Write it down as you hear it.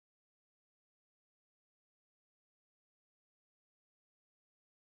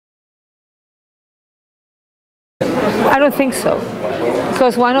I don't think so,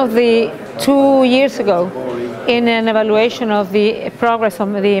 because 2 years ago, in an evaluation of the progress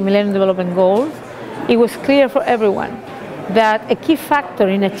of the Millennium Development Goals, it was clear for everyone that a key factor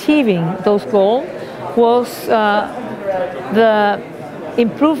in achieving those goals was the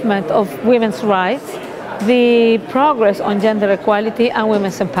improvement of women's rights, the progress on gender equality and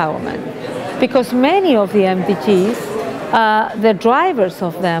women's empowerment. Because many of the MDGs, the drivers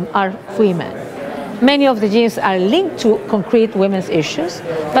of them are women. Many of the GMs are linked to concrete women's issues,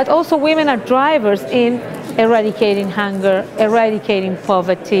 but also women are drivers in eradicating hunger, eradicating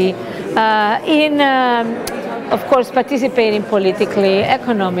poverty, of course, participating politically,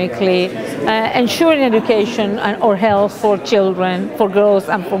 economically, ensuring education or health for children, for girls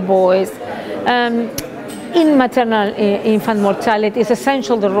and for boys. In maternal infant mortality, it's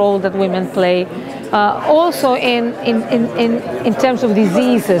essential the role that women play. Also in terms of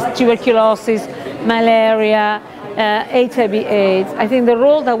diseases, tuberculosis, malaria, HIV/AIDS, I think the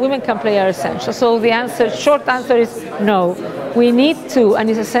role that women can play are essential. So the short answer is no. We need to, and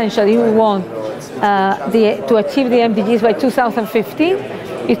it's essential if we want to achieve the MDGs by 2015,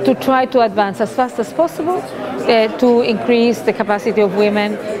 is to try to advance as fast as possible to increase the capacity of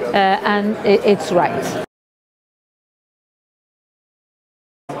women and its rights.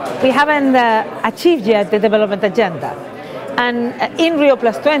 We haven't achieved yet the development agenda. And in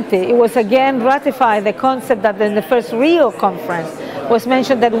Rio+20, it was again ratified the concept that in the first Rio conference was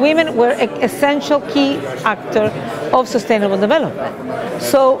mentioned that women were an essential key actor of sustainable development.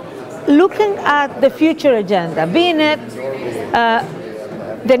 So looking at the future agenda, being it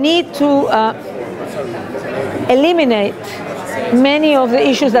the need to eliminate many of the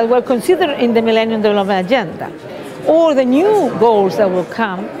issues that were considered in the Millennium Development Agenda, or the new goals that will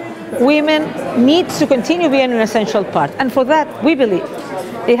come, women need to continue being an essential part. And for that, we believe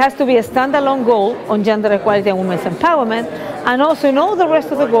it has to be a standalone goal on gender equality and women's empowerment, and also in all the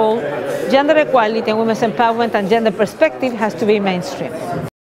rest of the goals, gender equality and women's empowerment and gender perspective has to be mainstream.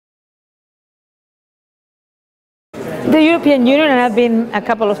 The European Union, and I've been a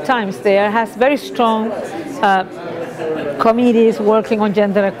couple of times there, has very strong committees working on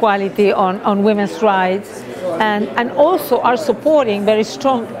gender equality, on women's rights, and also are supporting very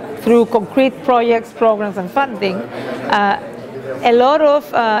strong through concrete projects, programs and funding, a lot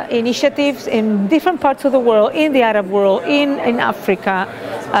of initiatives in different parts of the world, in the Arab world, in Africa,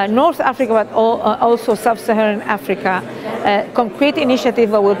 North Africa, but also Sub-Saharan Africa, concrete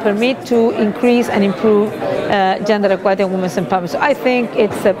initiatives that will permit to increase and improve gender equality and women's empowerment. So I think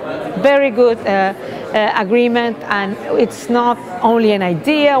it's a very good agreement, and it's not only an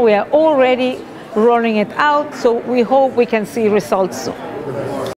idea, we are already rolling it out, so we hope we can see results soon.